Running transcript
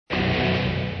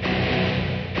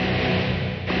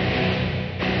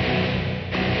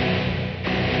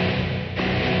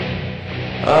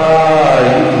You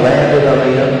landed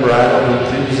on the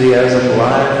Unbridled Enthusiasm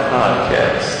Live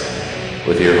podcast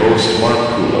with your host, Mark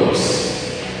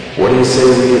Poulos. What do you say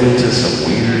we get into some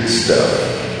weird stuff?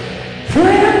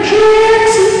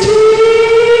 Friendships and tears!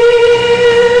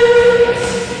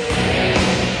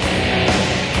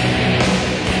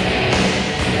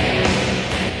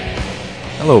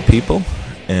 Hello, people,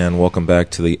 and welcome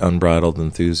back to the Unbridled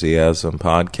Enthusiasm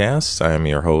podcast. I am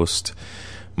your host,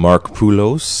 Mark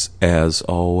Poulos. As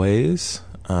always,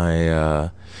 I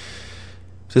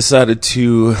decided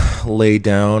to lay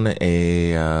down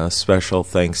a special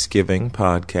Thanksgiving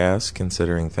podcast,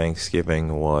 considering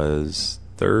Thanksgiving was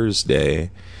Thursday.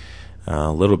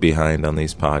 A little behind on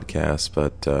these podcasts,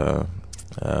 but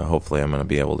hopefully I'm going to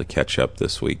be able to catch up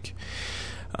this week.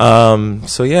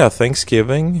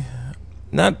 Thanksgiving.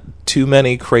 Not too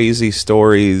many crazy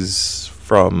stories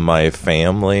from my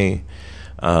family,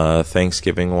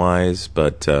 Thanksgiving-wise,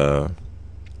 but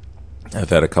I've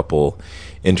had a couple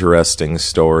interesting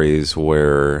stories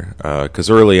where, because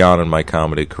early on in my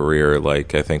comedy career,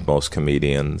 like I think most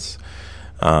comedians,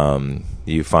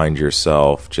 you find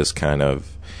yourself just kind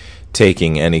of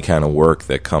taking any kind of work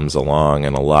that comes along,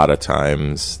 and a lot of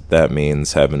times that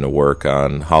means having to work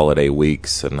on holiday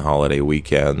weeks and holiday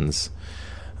weekends.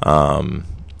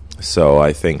 So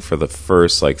I think for the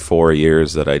first 4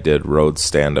 years that I did road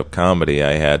stand-up comedy,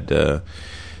 I had to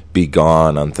be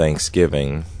gone on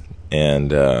Thanksgiving,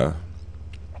 and a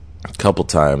couple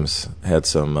times had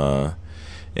some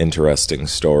interesting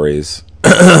stories.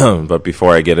 But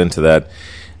before I get into that,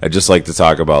 I'd just like to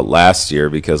talk about last year,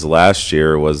 because last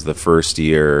year was the first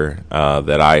year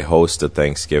that I hosted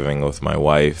Thanksgiving with my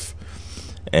wife,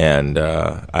 and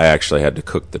I actually had to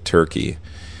cook the turkey.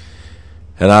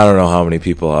 And I don't know how many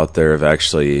people out there have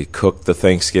actually cooked the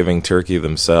Thanksgiving turkey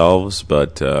themselves,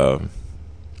 but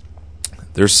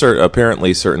there's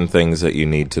apparently certain things that you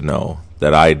need to know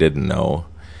that I didn't know,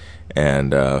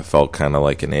 and felt kind of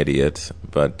like an idiot.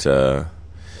 But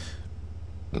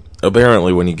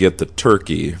apparently when you get the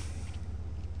turkey,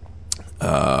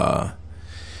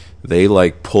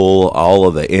 they pull all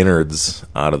of the innards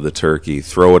out of the turkey,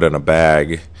 throw it in a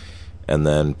bag, and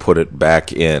then put it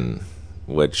back in,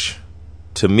 which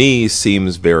to me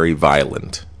seems very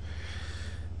violent.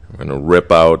 I'm going to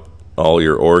rip out all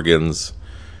your organs,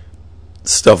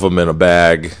 stuff them in a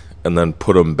bag, and then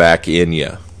put them back in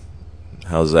you.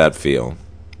 How's that feel?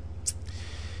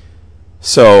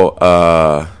 So,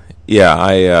 I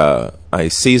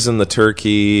seasoned the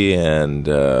turkey, and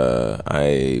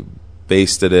I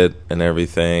basted it and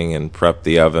everything, and prepped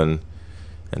the oven,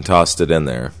 and tossed it in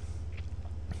there.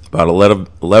 About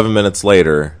 11 minutes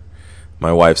later,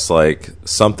 my wife's like,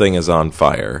 something is on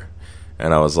fire.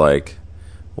 And I was like,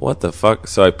 what the fuck?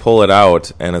 So I pull it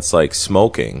out, and it's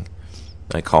smoking.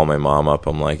 I call my mom up.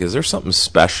 I'm like, is there something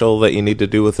special that you need to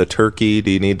do with the turkey? Do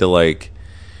you need to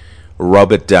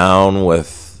rub it down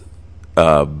with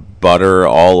butter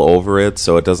all over it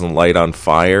so it doesn't light on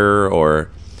fire?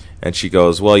 And she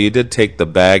goes, well, you did take the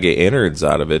bag of innards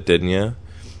out of it, didn't you?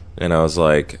 And I was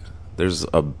like, there's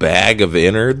a bag of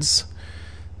innards?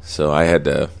 So I had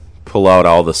to pull out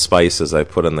all the spices I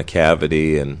put in the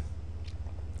cavity and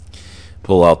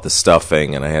pull out the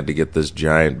stuffing, and I had to get this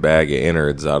giant bag of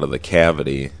innards out of the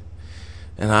cavity.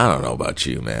 And I don't know about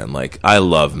you, man. I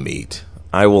love meat.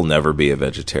 I will never be a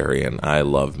vegetarian. I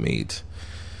love meat.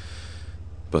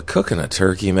 But cooking a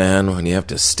turkey, man, when you have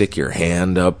to stick your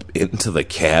hand up into the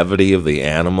cavity of the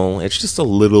animal, it's just a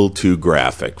little too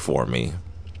graphic for me.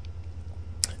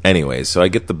 Anyway, so I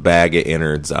get the bag of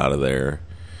innards out of there,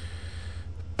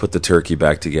 put the turkey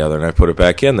back together, and I put it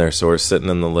back in there. So we're sitting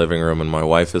in the living room, and my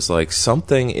wife is like,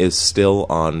 something is still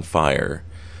on fire.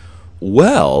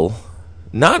 Well,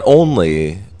 not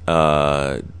only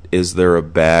is there a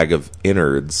bag of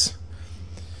innards,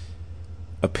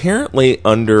 apparently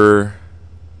under,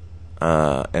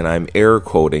 and I'm air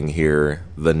quoting here,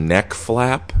 the neck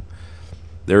flap,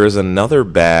 there is another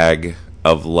bag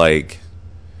of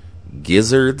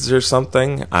gizzards or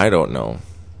something. I don't know.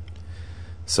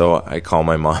 So I call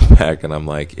my mom back, and I'm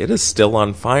like, it is still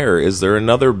on fire. Is there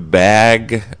another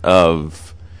bag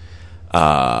of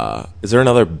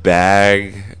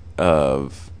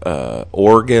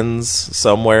organs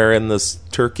somewhere in this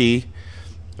turkey?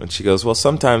 And she goes, well,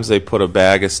 sometimes they put a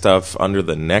bag of stuff under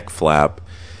the neck flap.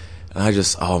 And I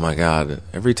just, oh my God,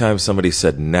 every time somebody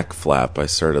said neck flap, I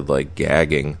started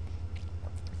gagging.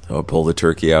 So I pull the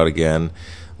turkey out again,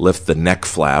 lift the neck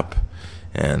flap,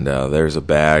 and there's a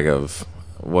bag of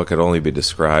what could only be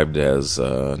described as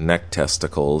neck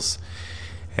testicles.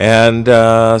 And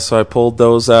so I pulled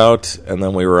those out, and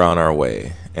then we were on our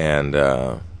way. And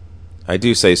I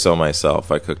do say so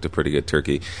myself. I cooked a pretty good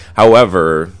turkey.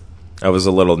 However, I was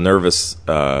a little nervous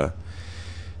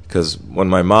because when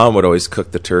my mom would always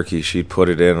cook the turkey, she'd put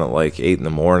it in at like 8 in the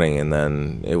morning, and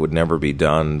then it would never be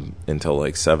done until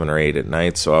like 7 or 8 at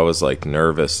night. So I was like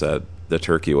nervous that the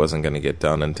turkey wasn't going to get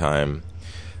done in time.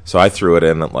 So I threw it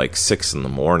in at like 6 in the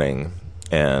morning.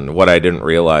 And what I didn't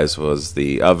realize was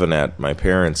the oven at my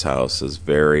parents' house was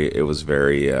very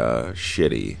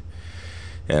shitty.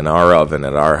 And our oven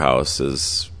at our house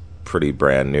is pretty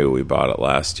brand new. We bought it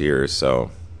last year,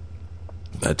 so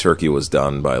that turkey was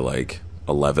done by like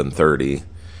 11:30,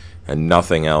 and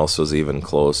nothing else was even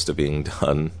close to being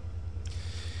done.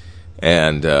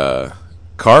 And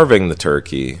carving the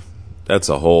turkey, that's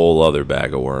a whole other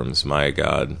bag of worms. My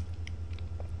God.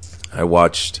 I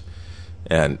watched,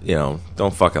 and,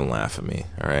 don't fucking laugh at me,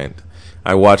 all right?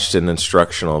 I watched an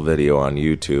instructional video on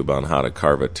YouTube on how to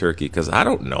carve a turkey, because I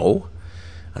don't know.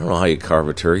 I don't know how you carve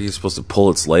a turkey. You're supposed to pull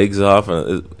its legs off,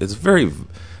 and it's very,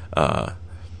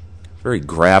 very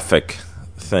graphic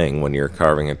thing when you're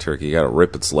carving a turkey. You got to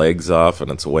rip its legs off and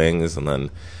its wings, and then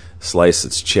slice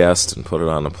its chest and put it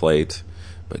on a plate.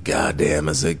 But goddamn,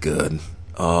 is it good?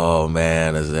 Oh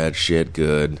man, is that shit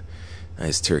good?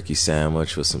 Nice turkey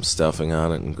sandwich with some stuffing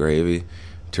on it and gravy.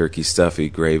 Turkey stuffy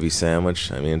gravy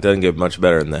sandwich. I mean, it doesn't get much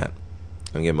better than that.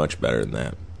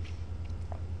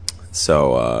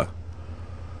 So,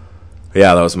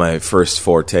 yeah, that was my first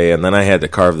forte. And then I had to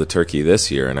carve the turkey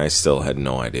this year, and I still had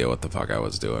no idea what the fuck I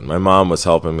was doing. My mom was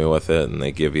helping me with it, and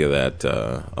they give you that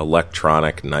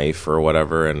electronic knife or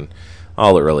whatever, and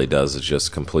all it really does is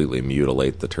just completely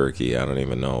mutilate the turkey. I don't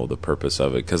even know the purpose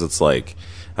of it, because it's like,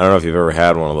 I don't know if you've ever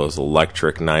had one of those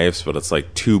electric knives, but it's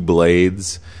like 2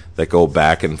 blades that go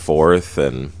back and forth,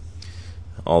 and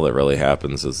all that really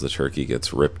happens is the turkey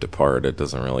gets ripped apart. It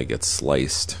doesn't really get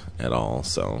sliced at all,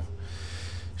 so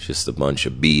it's just a bunch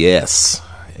of BS,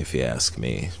 if you ask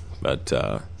me. But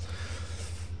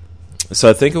so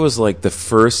I think it was like the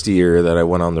first year that I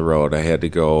went on the road, I had to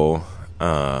go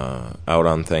out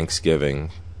on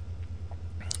Thanksgiving,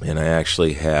 and I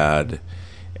actually had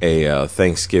a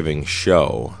Thanksgiving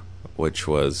show, which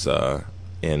was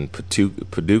in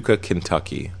Paducah,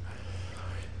 Kentucky.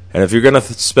 And if you're going to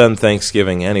spend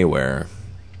Thanksgiving anywhere,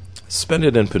 spend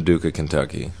it in Paducah,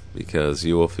 Kentucky, because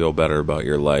you will feel better about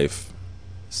your life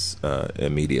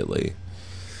immediately.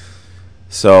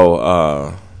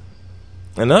 So,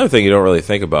 another thing you don't really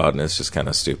think about, and it's just kind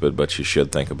of stupid, but you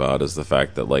should think about, is the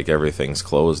fact that like everything's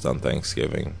closed on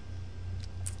Thanksgiving.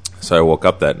 So I woke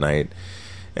up that night,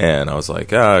 and I was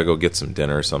like, I'll go get some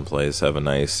dinner someplace, have a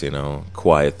nice,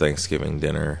 quiet Thanksgiving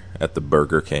dinner at the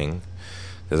Burger King,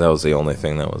 because that was the only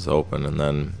thing that was open. And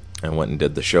then I went and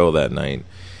did the show that night.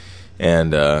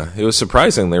 And it was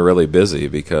surprisingly really busy,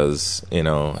 because,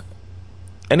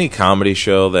 any comedy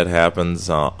show that happens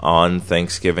on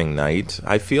Thanksgiving night,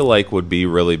 I feel like would be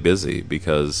really busy,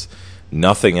 because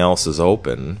nothing else is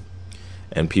open.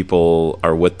 And people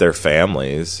are with their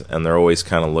families, and they're always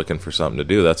kind of looking for something to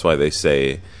do. That's why they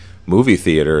say movie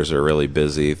theaters are really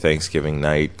busy Thanksgiving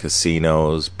night,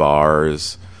 casinos,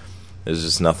 bars. There's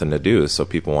just nothing to do, so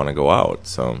people want to go out.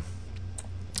 So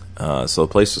the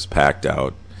place was packed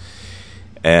out.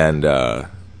 And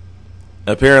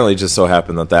apparently just so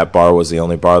happened that bar was the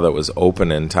only bar that was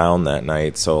open in town that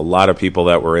night. So a lot of people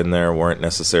that were in there weren't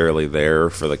necessarily there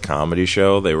for the comedy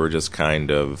show. They were just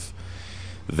kind of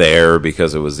there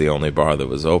because it was the only bar that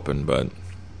was open. But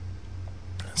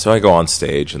so I go on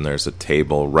stage, and there's a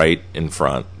table right in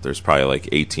front. There's probably like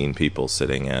 18 people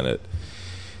sitting at it,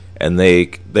 and they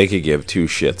could give 2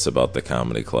 shits about the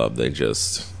comedy club. They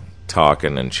just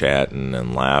talking and chatting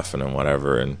and laughing and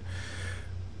whatever. And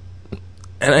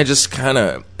I just kind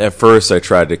of, at first I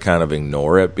tried to kind of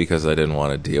ignore it because I didn't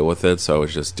want to deal with it. So I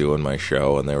was just doing my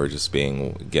show, and they were just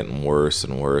getting worse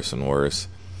and worse and worse.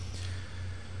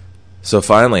 So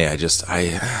finally,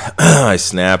 I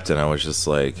snapped, and I was just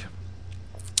like,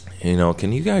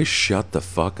 can you guys shut the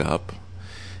fuck up?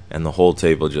 And the whole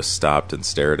table just stopped and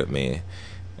stared at me.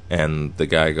 And the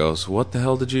guy goes, "What the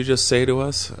hell did you just say to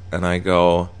us?" And I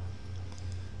go,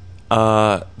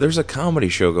 there's a comedy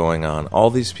show going on.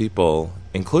 All these people,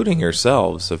 including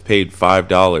yourselves, have paid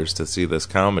 $5 to see this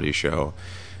comedy show.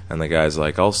 And the guy's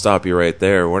like, "I'll stop you right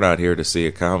there. We're not here to see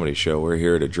a comedy show. We're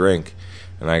here to drink."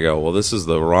 And I go, "Well, this is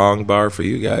the wrong bar for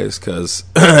you guys," because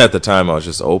at the time I was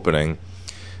just opening.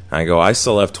 I go, "I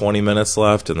still have 20 minutes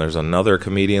left, and there's another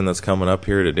comedian that's coming up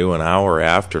here to do an hour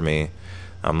after me."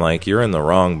 I'm like, "You're in the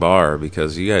wrong bar,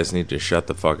 because you guys need to shut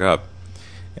the fuck up."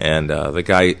 And the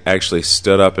guy actually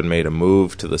stood up and made a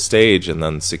move to the stage, and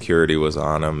then security was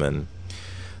on him, and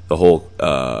the whole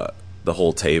the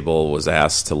whole table was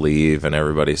asked to leave, and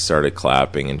everybody started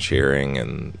clapping and cheering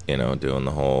and, doing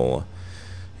the whole,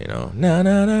 na na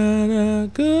na na,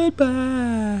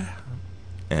 goodbye.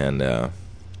 And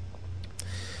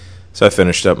so I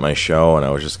finished up my show, and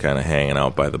I was just kind of hanging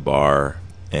out by the bar,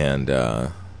 and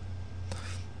I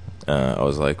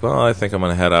was like, well, I think I'm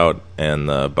going to head out. And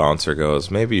the bouncer goes,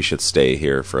 maybe you should stay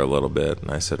here for a little bit.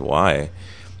 And I said, why?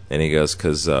 And he goes,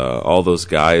 because all those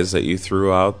guys that you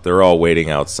threw out, they're all waiting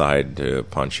outside to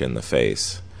punch you in the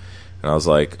face. And I was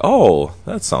like, oh,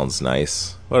 that sounds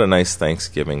nice. What a nice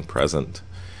Thanksgiving present.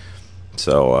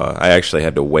 So I actually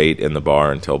had to wait in the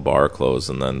bar until bar closed,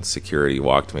 and then security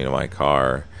walked me to my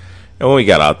car. And when we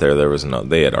got out there,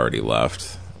 they had already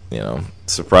left.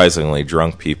 Surprisingly,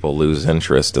 drunk people lose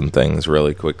interest in things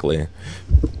really quickly.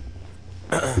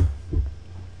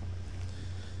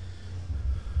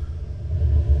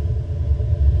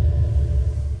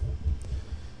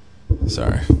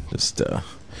 Sorry, just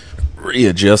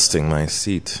readjusting my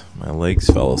seat. My legs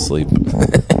fell asleep.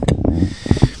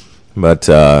 But,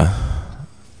 so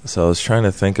I was trying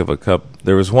to think of a couple.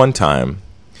 There was one time.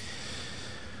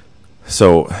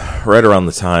 So, right around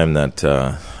the time that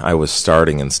I was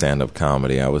starting in stand-up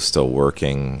comedy, I was still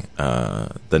working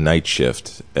the night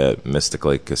shift at Mystic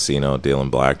Lake Casino dealing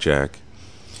blackjack.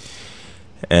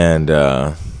 And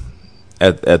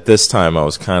at this time, I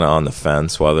was kind of on the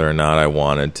fence whether or not I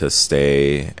wanted to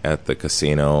stay at the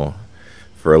casino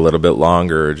for a little bit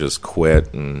longer or just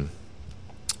quit and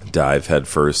dive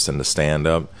headfirst into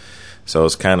stand-up. So I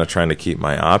was kind of trying to keep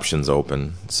my options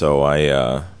open.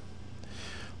 So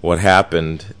what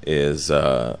happened is,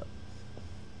 so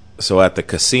at the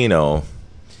casino,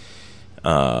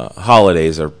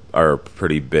 holidays are a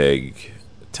pretty big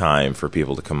time for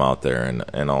people to come out there,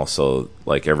 and also,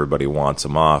 like, everybody wants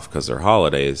them off because they're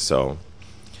holidays, so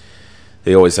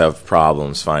they always have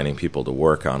problems finding people to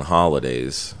work on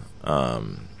holidays.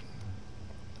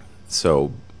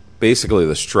 So basically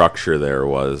the structure there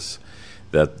was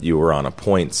that you were on a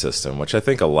point system, which I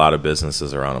think a lot of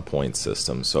businesses are on a point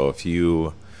system. So if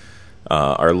you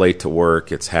are late to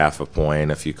work, it's half a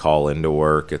point. If you call into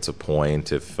work, it's a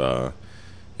point. If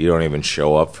you don't even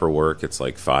show up for work, it's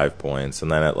like 5 points.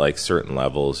 And then at like certain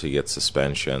levels, you get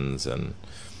suspensions. And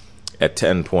at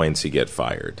 10 points, you get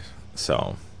fired.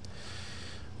 So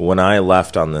when I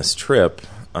left on this trip,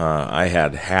 I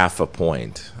had half a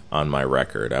point on my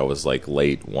record. I was like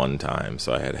late one time,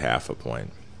 so I had half a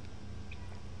point.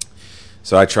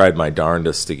 So I tried my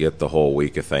darndest to get the whole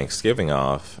week of Thanksgiving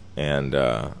off, and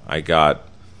I got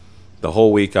the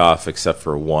whole week off except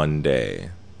for one day.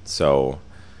 So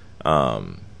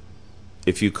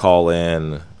if you call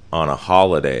in on a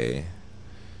holiday,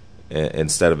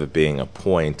 instead of it being a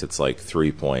point, it's like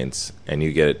 3 points, and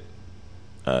you get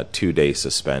a 2-day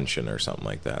suspension or something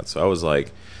like that. So I was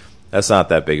like, that's not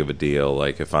that big of a deal.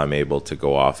 Like, if I'm able to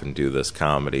go off and do this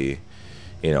comedy,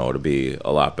 it'll be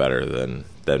a lot better than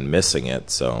missing it.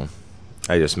 So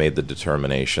I just made the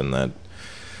determination that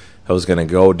I was going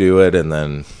to go do it and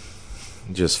then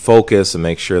just focus and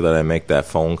make sure that I make that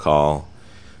phone call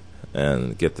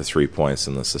and get the 3 points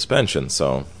and the suspension.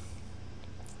 So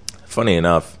funny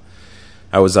enough,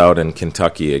 I was out in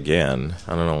Kentucky again.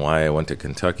 I don't know why I went to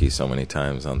Kentucky so many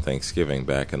times on Thanksgiving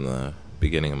back in the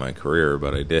beginning of my career,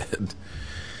 but I did.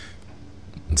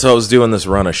 So I was doing this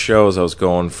run of shows. I was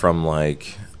going from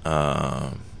like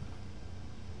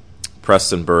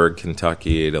Prestonburg,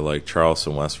 Kentucky to like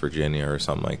Charleston, West Virginia or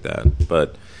something like that.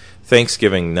 But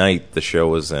Thanksgiving night, the show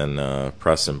was in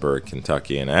Prestonburg,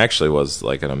 Kentucky, and it actually was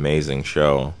like an amazing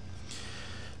show.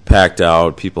 Packed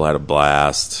out, people had a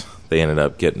blast. They ended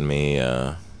up getting me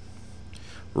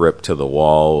ripped to the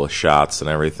wall with shots and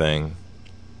everything.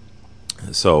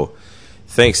 So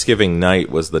Thanksgiving night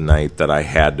was the night that I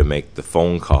had to make the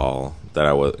phone call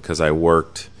because I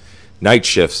worked night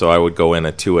shift, so I would go in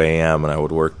at 2 a.m. and I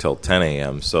would work till 10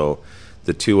 a.m. So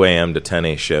the 2 a.m. to 10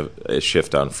 a.m.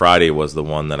 shift on Friday was the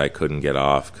one that I couldn't get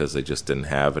off because they just didn't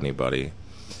have anybody.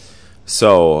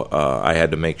 So I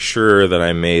had to make sure that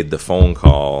I made the phone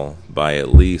call by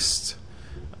at least,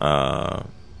 I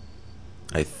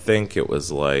think it was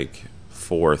like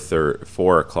 4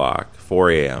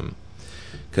 a.m.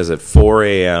 Because at 4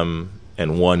 a.m.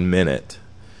 and 1 minute,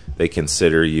 they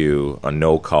consider you a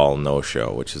no-call,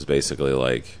 no-show, which is basically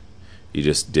like you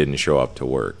just didn't show up to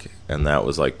work. And that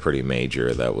was like pretty major.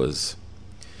 It was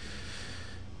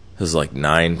like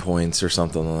 9 points or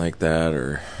something like that,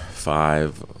 or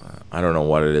 5. I don't know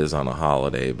what it is on a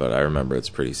holiday, but I remember it's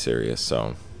pretty serious.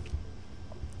 So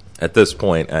at this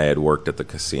point, I had worked at the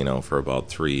casino for about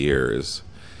 3 years,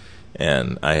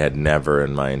 and I had never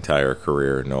in my entire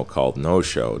career no-called,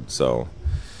 no-showed. So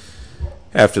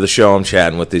after the show, I'm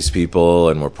chatting with these people,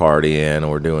 and we're partying, and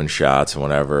we're doing shots and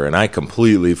whatever, and I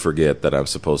completely forget that I'm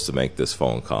supposed to make this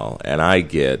phone call, and I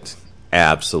get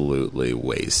absolutely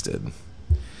wasted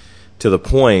to the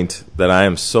point that I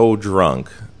am so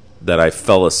drunk that I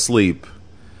fell asleep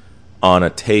on a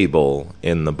table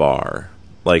in the bar.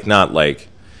 Like, not like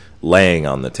laying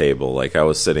on the table, like I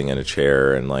was sitting in a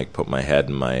chair and like put my head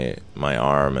in my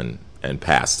arm and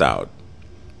passed out.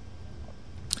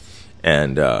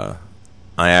 And I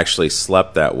actually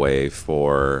slept that way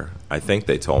for, I think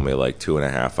they told me like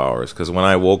 2.5 hours, because when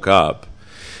I woke up,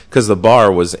 because the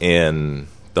bar was in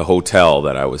the hotel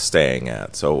that I was staying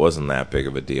at, so it wasn't that big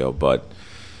of a deal, but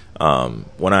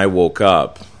when I woke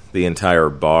up, the entire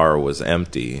bar was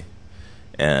empty,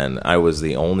 and I was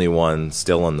the only one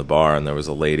still in the bar, and there was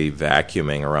a lady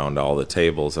vacuuming around all the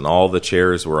tables, and all the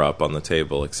chairs were up on the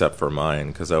table except for mine,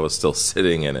 because I was still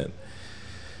sitting in it.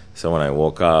 So when I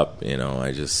woke up,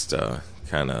 I just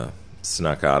kind of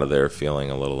snuck out of there feeling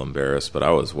a little embarrassed, but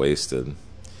I was wasted.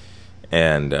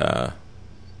 And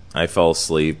I fell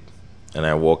asleep, and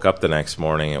I woke up the next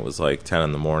morning. It was like 10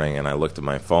 in the morning, and I looked at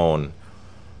my phone,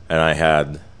 and I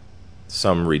had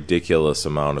some ridiculous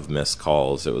amount of missed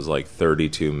calls. It was like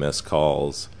 32 missed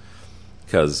calls,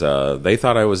 because they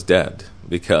thought I was dead,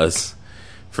 because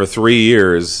for 3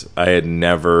 years I had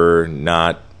never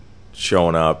not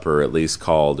shown up or at least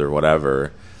called or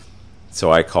whatever.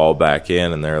 So I called back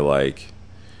in, and they're like,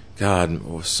 God,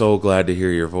 we're so glad to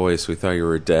hear your voice. We thought you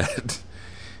were dead.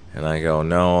 And I go,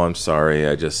 no, I'm sorry.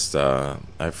 I just, I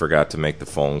forgot to make the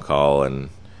phone call, and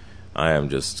I am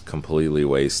just completely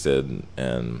wasted.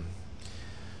 And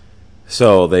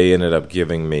so they ended up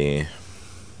giving me,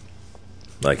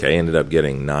 I ended up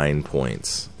getting 9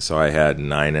 points. So I had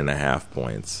 9.5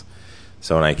 points.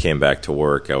 So when I came back to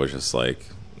work, I was just like,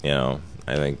 I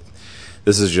think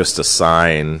this is just a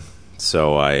sign.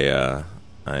 So I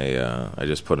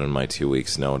just put in my 2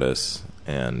 weeks notice,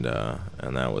 and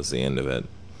that was the end of it.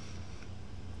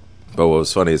 But what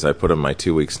was funny is I put in my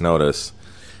 2 weeks notice,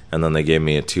 and then they gave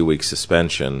me a 2-week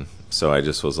suspension. So I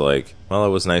just was like, well, it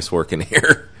was nice working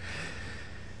here.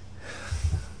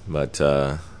 But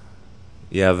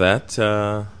yeah,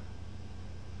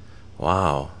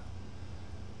 wow,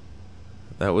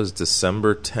 that was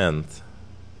December 10th,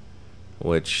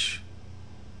 which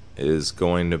is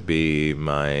going to be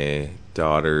my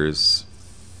daughter's,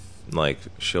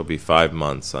 she'll be 5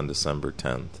 months on December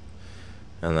 10th.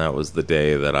 And that was the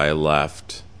day that I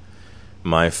left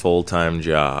my full-time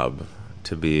job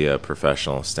to be a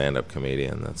professional stand-up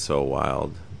comedian. That's so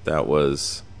wild. That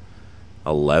was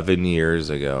 11 years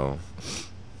ago.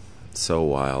 So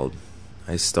wild.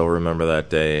 I still remember that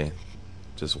day,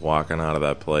 just walking out of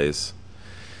that place.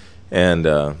 And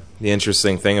the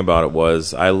interesting thing about it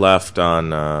was I left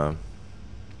on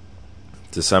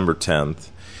December 10th,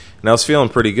 and I was feeling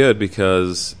pretty good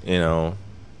because,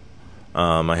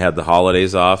 I had the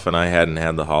holidays off, and I hadn't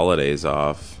had the holidays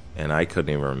off, and I couldn't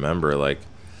even remember,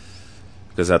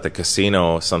 because at the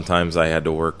casino, sometimes I had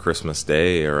to work Christmas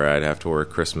Day, or I'd have to work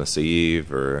Christmas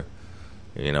Eve, or,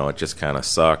 it just kind of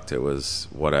sucked. It was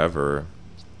whatever.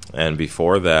 And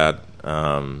before that,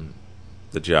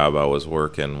 the job I was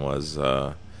working was,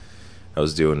 I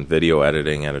was doing video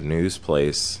editing at a news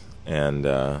place, and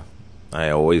I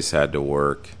always had to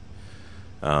work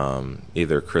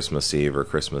either Christmas Eve or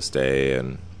Christmas Day,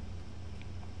 and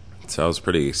so I was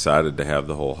pretty excited to have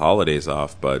the whole holidays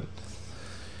off. But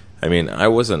I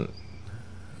wasn't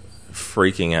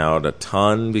freaking out a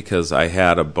ton because I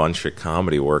had a bunch of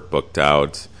comedy work booked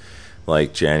out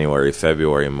like January,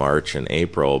 February, March, and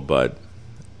April, but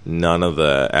none of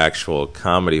the actual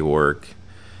comedy work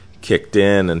kicked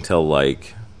in until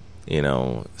the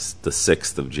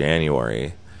 6th of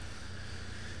January.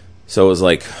 So it was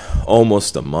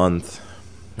almost a month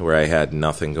where I had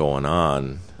nothing going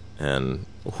on. And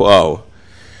whoa,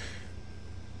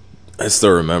 I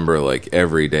still remember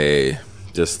every day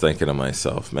just thinking to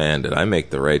myself, man, did I make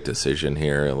the right decision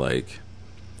here?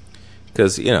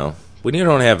 Because, when you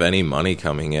don't have any money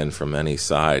coming in from any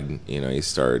side, you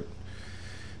start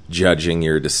judging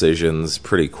your decisions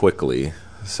pretty quickly.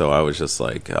 So I was just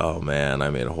like, oh man, I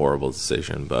made a horrible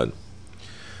decision. But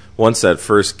once that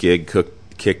first gig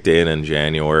kicked in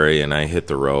January, and I hit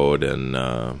the road and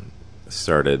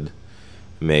started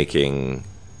making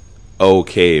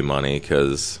okay money,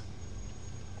 because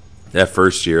that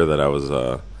first year that I was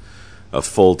a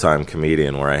full-time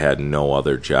comedian where I had no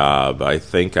other job, I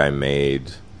think I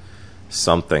made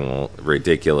something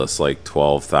ridiculous like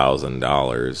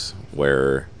 $12,000,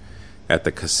 where at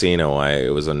the casino it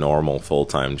was a normal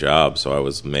full-time job, so I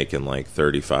was making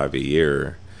 $35,000 a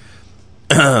year.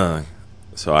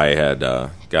 So I had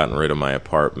gotten rid of my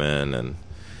apartment and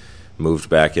moved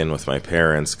back in with my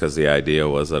parents because the idea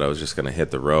was that I was just going to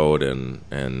hit the road and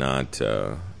not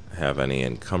have any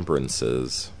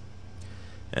encumbrances.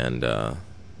 And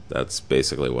that's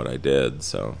basically what I did.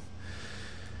 So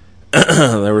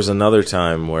there was another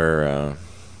time where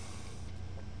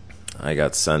I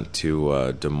got sent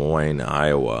to Des Moines,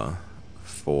 Iowa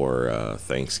for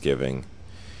Thanksgiving.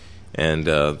 And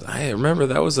I remember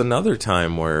that was another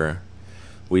time where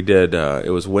we did,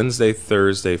 it was Wednesday,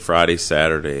 Thursday, Friday,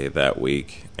 Saturday that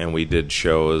week, and we did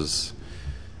shows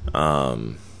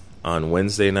on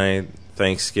Wednesday night,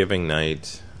 Thanksgiving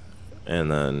night,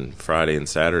 and then Friday and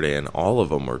Saturday, and all of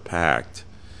them were packed.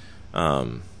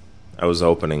 I was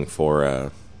opening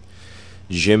for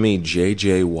Jimmy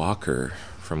J.J. Walker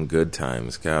from Good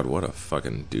Times. God, what a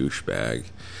fucking douchebag.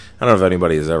 I don't know if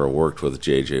anybody has ever worked with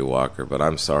J.J. Walker, but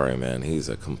I'm sorry, man. He's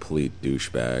a complete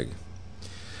douchebag.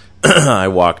 I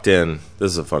walked in.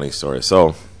 This is a funny story.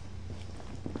 So,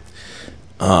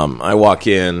 I walk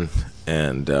in,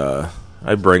 and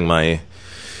I bring my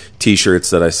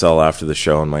T-shirts that I sell after the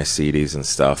show and my CDs and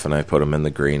stuff, and I put them in the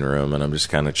green room, and I'm just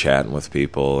kind of chatting with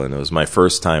people. And it was my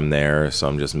first time there, so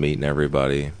I'm just meeting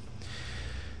everybody.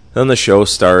 Then the show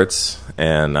starts,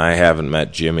 and I haven't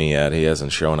met Jimmy yet. He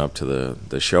hasn't shown up to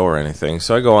the show or anything.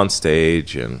 So I go on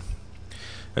stage, and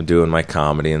I'm doing my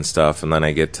comedy and stuff, and then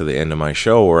I get to the end of my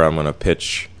show where I'm going to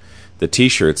pitch the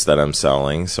T-shirts that I'm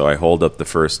selling. So I hold up the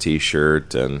first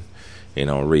T-shirt and,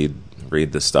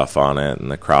 read the stuff on it,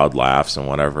 and the crowd laughs and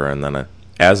whatever. And then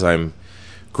as I'm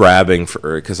grabbing,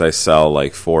 because I sell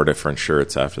like 4 different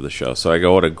shirts after the show, so I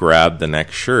go to grab the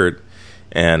next shirt,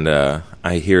 and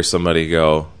I hear somebody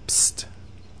go, "Psst,"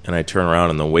 and I turn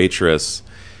around, and the waitress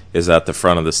is at the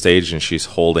front of the stage, and she's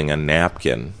holding a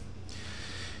napkin.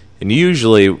 And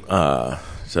usually, to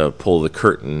pull the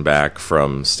curtain back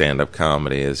from stand-up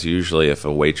comedy, is usually if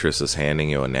a waitress is handing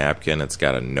you a napkin, it's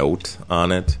got a note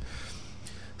on it.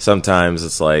 Sometimes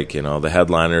it's like, the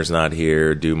headliner's not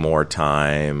here, do more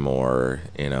time, or,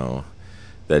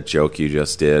 that joke you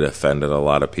just did offended a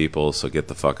lot of people, so get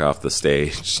the fuck off the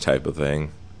stage type of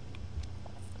thing.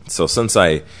 So since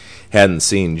I hadn't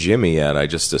seen Jimmy yet, I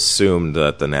just assumed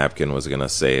that the napkin was going to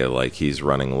say, like, he's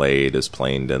running late, his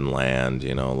plane didn't land,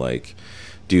 like,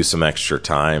 do some extra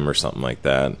time or something like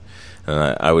that.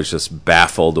 And I was just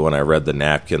baffled when I read the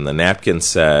napkin. The napkin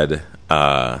said,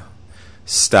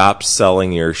 "Stop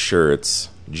selling your shirts,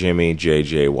 Jimmy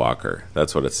J.J. Walker."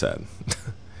 That's what it said.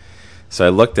 So I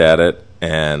looked at it,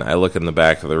 and I look in the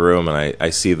back of the room, and I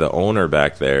see the owner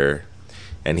back there,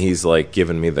 and he's like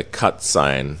giving me the cut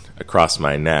sign across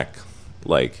my neck,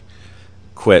 like,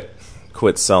 quit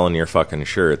selling your fucking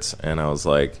shirts. And I was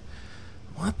like,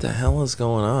 what the hell is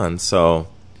going on? So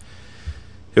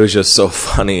it was just so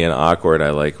funny and awkward.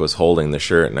 I was holding the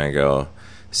shirt, and I go,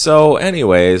 "So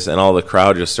anyways," and all the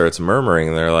crowd just starts murmuring,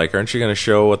 and they're like, "Aren't you going to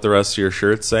show what the rest of your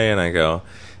shirts say?" And I go,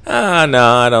 "No,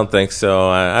 I don't think so.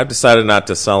 I've decided not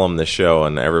to sell them this show."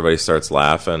 And everybody starts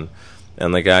laughing.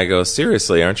 And the guy goes,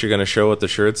 "Seriously, aren't you going to show what the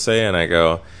shirts say?" And I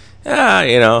go, I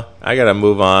got to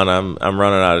move on. I'm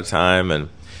running out of time. And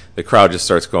the crowd just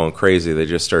starts going crazy. They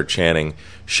just start chanting,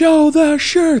 "Show the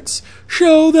shirts!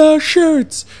 Show the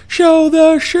shirts! Show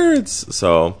the shirts!"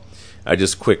 So I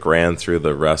just quick ran through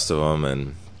the rest of them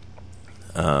and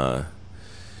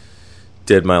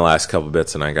did my last couple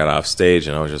bits, and I got off stage,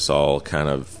 and I was just all kind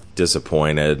of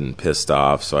disappointed and pissed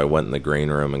off. So I went in the green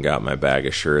room and got my bag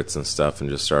of shirts and stuff and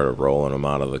just started rolling them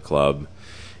out of the club.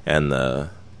 And the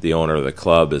owner of the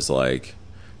club is like,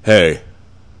 "Hey,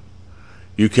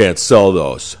 you can't sell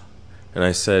those." And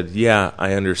I said, "Yeah,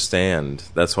 I understand.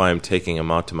 That's why I'm taking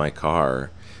them out to my car."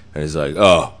 And he's like,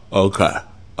 "Oh, okay.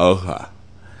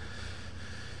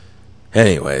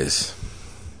 Anyways,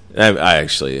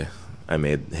 I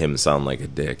made him sound like a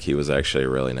dick. He was actually a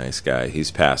really nice guy.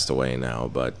 He's passed away now,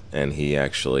 and he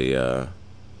actually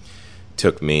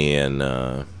took me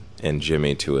and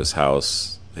Jimmy to his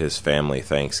house, his family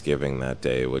Thanksgiving that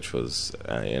day, which was,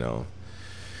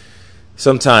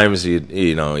 sometimes you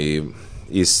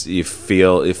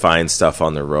find stuff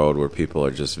on the road where people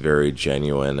are just very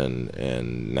genuine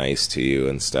and nice to you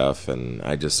and stuff, and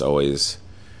I just always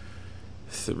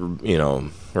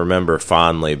remember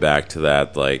fondly back to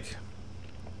that. Like,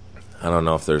 I don't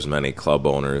know if there's many club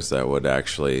owners that would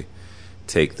actually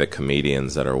take the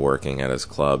comedians that are working at his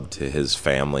club to his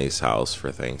family's house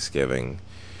for Thanksgiving.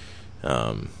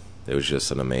 It was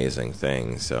just an amazing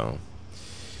thing. So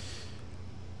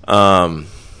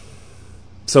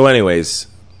anyways,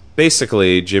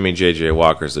 basically Jimmy J.J.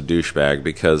 Walker's a douchebag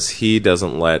because he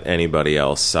doesn't let anybody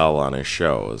else sell on his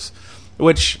shows,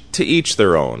 which to each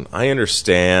their own. I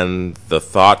understand the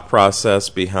thought process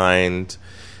behind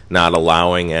not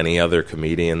allowing any other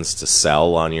comedians to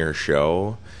sell on your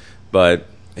show, but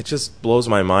it just blows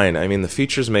my mind. I mean, the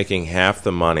feature's making half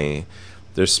the money.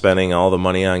 They're spending all the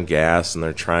money on gas, and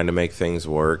they're trying to make things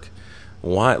work.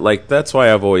 Why? Like, that's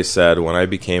why I've always said when I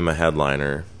became a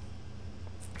headliner,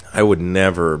 I would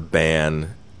never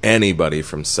ban anybody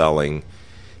from selling,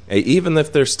 even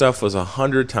if their stuff was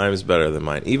 100 times better than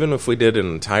mine. Even if we did an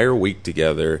entire week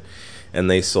together and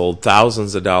they sold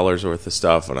thousands of dollars worth of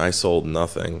stuff and I sold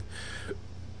nothing.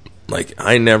 Like,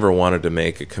 I never wanted to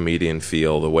make a comedian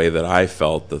feel the way that I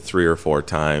felt the 3 or 4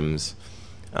 times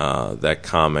that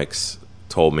comics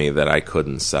told me that I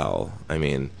couldn't sell. I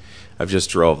mean, I've just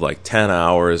drove like 10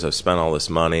 hours. I've spent all this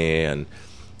money and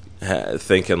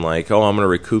thinking like, oh, I'm going to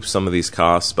recoup some of these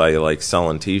costs by like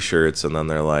selling T-shirts. And then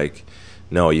they're like,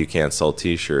 no, you can't sell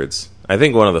T-shirts. I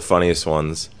think one of the funniest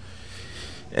ones,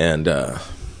 and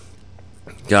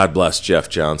God bless Jeff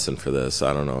Johnson for this.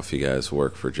 I don't know if you guys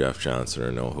work for Jeff Johnson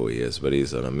or know who he is, but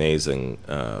he's an amazing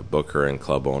booker and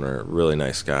club owner. Really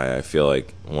nice guy. I feel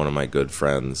like one of my good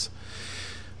friends.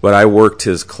 But I worked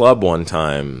his club one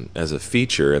time as a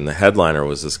feature, and the headliner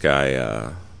was this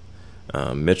guy,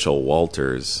 Mitchell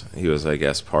Walters. He was, I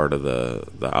guess, part of the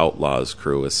Outlaws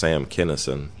crew with Sam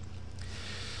Kinison.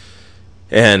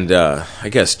 And I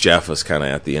guess Jeff was kind of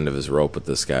at the end of his rope with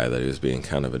this guy, that he was being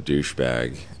kind of a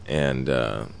douchebag.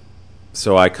 And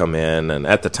so I come in, and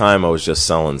at the time I was just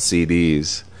selling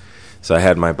CDs. So I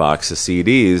had my box of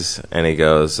CDs, and he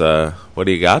goes, what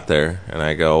do you got there? And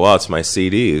I go, well, it's my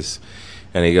CDs.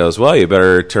 And he goes, well, you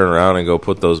better turn around and go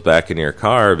put those back in your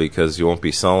car because you won't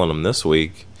be selling them this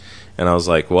week. And I was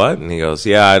like, what? And he goes,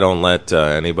 yeah, I don't let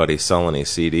anybody sell any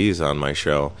CDs on my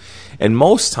show. And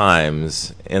most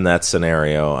times in that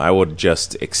scenario, I would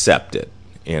just accept it,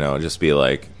 just be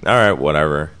like, all right,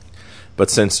 whatever. But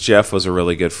since Jeff was a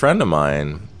really good friend of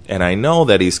mine, and I know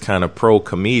that he's kind of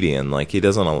pro-comedian, like he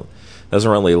doesn't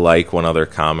really like when other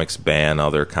comics ban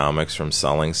other comics from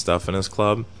selling stuff in his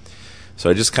club. So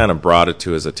I just kind of brought it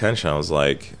to his attention. I was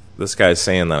like, this guy's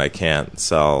saying that I can't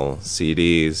sell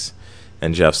CDs.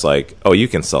 And Jeff's like, oh, you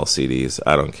can sell CDs.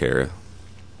 I don't care.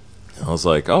 I was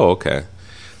like, oh, okay.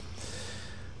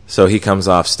 So he comes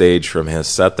off stage from his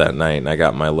set that night, and I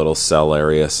got my little cell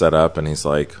area set up, and he's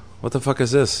like, what the fuck is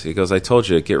this? He goes, I told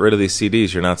you, get rid of these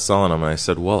CDs. You're not selling them. And I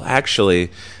said, well, actually,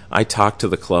 I talked to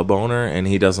the club owner, and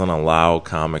he doesn't allow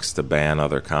comics to ban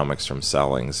other comics from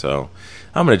selling. So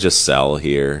I'm going to just sell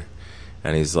here.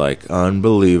 And he's like,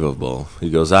 unbelievable. He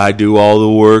goes, I do all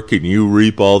the work and you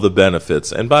reap all the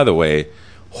benefits. And by the way,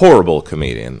 horrible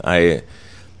comedian. I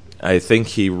think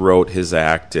he wrote his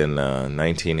act in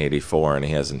 1984 and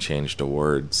he hasn't changed a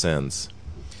word since.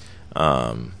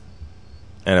 And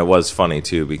it was funny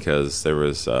too because there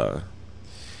was a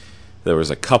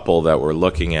couple that were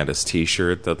looking at his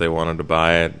T-shirt that they wanted to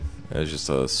buy it. It was just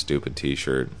a stupid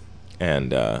T-shirt.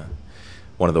 And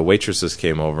one of the waitresses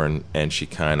came over and she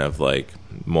kind of like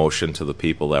motioned to the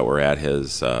people that were at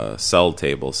his cell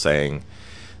table saying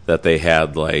that they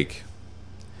had like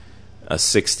a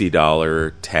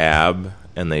 $60 tab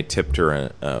and they tipped her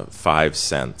 5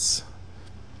 cents.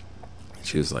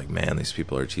 She was like, man, these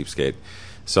people are cheapskate.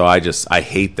 So I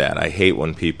hate that. I hate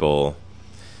when people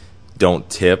don't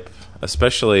tip,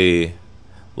 especially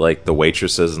like the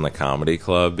waitresses in the comedy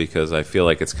club, because I feel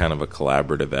like it's kind of a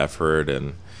collaborative effort,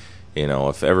 and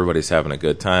if everybody's having a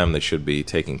good time, they should be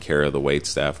taking care of the wait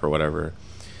staff or whatever.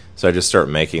 So I just start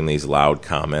making these loud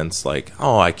comments like,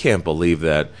 oh, I can't believe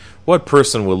that. What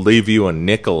person will leave you a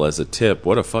nickel as a tip?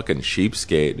 What a fucking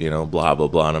cheapskate, blah, blah,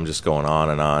 blah. And I'm just going on.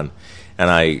 And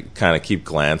I kind of keep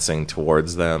glancing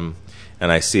towards them.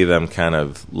 And I see them kind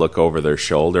of look over their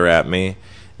shoulder at me.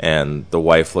 And the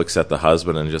wife looks at the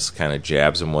husband and just kind of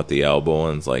jabs him with the elbow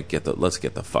and is like, let's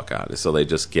get the fuck out of here. So they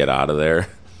just get out of there.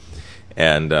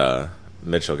 And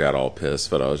Mitchell got all pissed,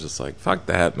 but I was just like, fuck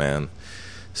that, man.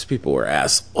 These people were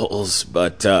assholes.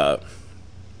 But, back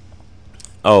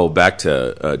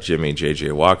to Jimmy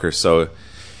J.J. Walker. So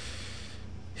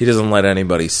he doesn't let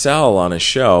anybody sell on his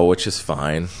show, which is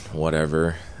fine,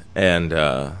 whatever.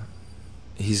 And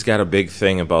he's got a big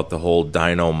thing about the whole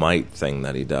dynamite thing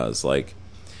that he does. Like,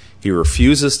 he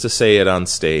refuses to say it on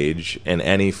stage in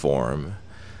any form.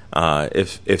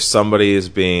 If somebody is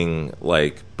being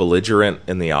like belligerent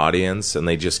in the audience and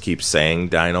they just keep saying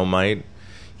dynamite,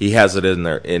 he has it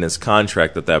in his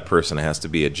contract that person has to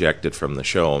be ejected from the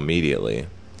show immediately.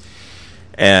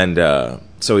 And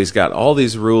So he's got all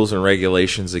these rules and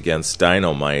regulations against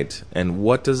Dynamite. And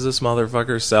what does this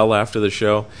motherfucker sell after the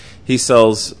show? He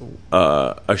sells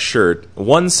a shirt,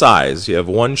 one size. You have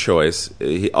one choice.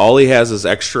 All he has is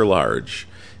extra large.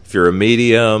 If you're a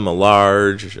medium, a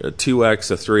large, a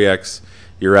 2X, a 3X,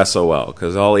 you're SOL,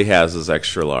 because all he has is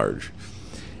extra large.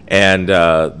 And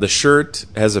the shirt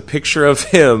has a picture of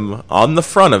him on the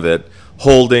front of it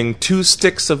holding 2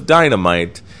 sticks of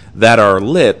dynamite that are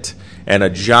lit, and a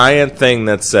giant thing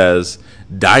that says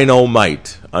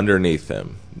Dynamite underneath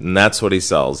him. And that's what he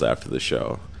sells after the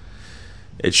show.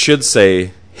 It should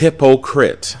say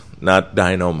hypocrite, not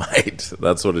dynamite.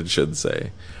 That's what it should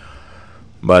say.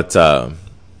 But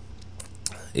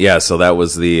yeah, so that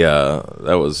was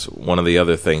one of the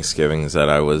other Thanksgivings that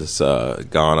I was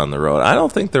gone on the road. I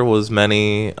don't think there was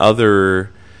many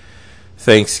other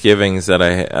Thanksgivings that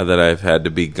I've had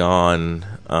to be gone.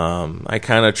 I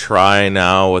kind of try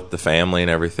now with the family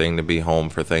and everything to be home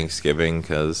for Thanksgiving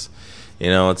because,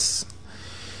 it's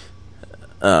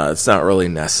not really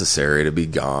necessary to be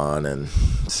gone, and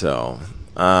so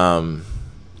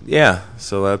yeah.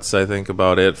 So that's, I think,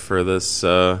 about it for this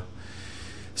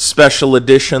special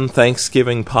edition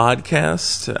Thanksgiving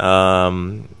podcast.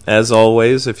 As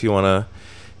always, if you want to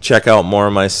check out more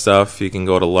of my stuff, you can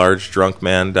go to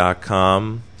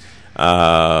largedrunkman.com.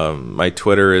 My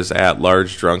Twitter is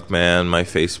 @largedrunkman. My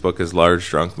Facebook is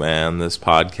largedrunkman. This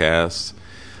podcast,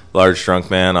 Large Drunk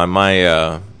Man. On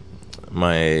my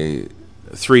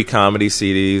 3 comedy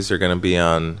CDs are going to be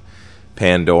on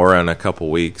Pandora in a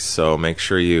couple weeks, so make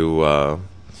sure you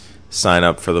sign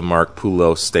up for the Mark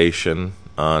Poulos station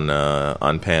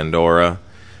on Pandora.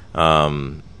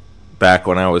 Back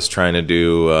when I was trying to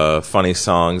do funny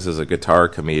songs as a guitar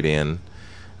comedian,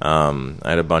 I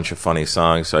had a bunch of funny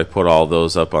songs, so I put all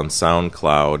those up on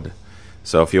SoundCloud.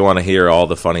 So if you want to hear all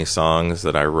the funny songs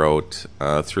that I wrote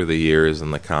through the years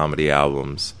and the comedy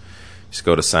albums, just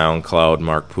go to SoundCloud,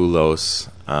 Mark Poulos.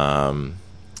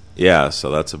 Yeah, so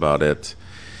that's about it.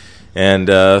 And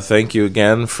thank you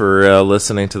again for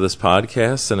listening to this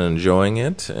podcast and enjoying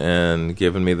it and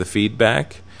giving me the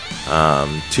feedback.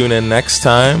 Tune in next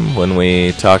time when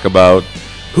we talk about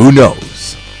who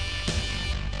knows.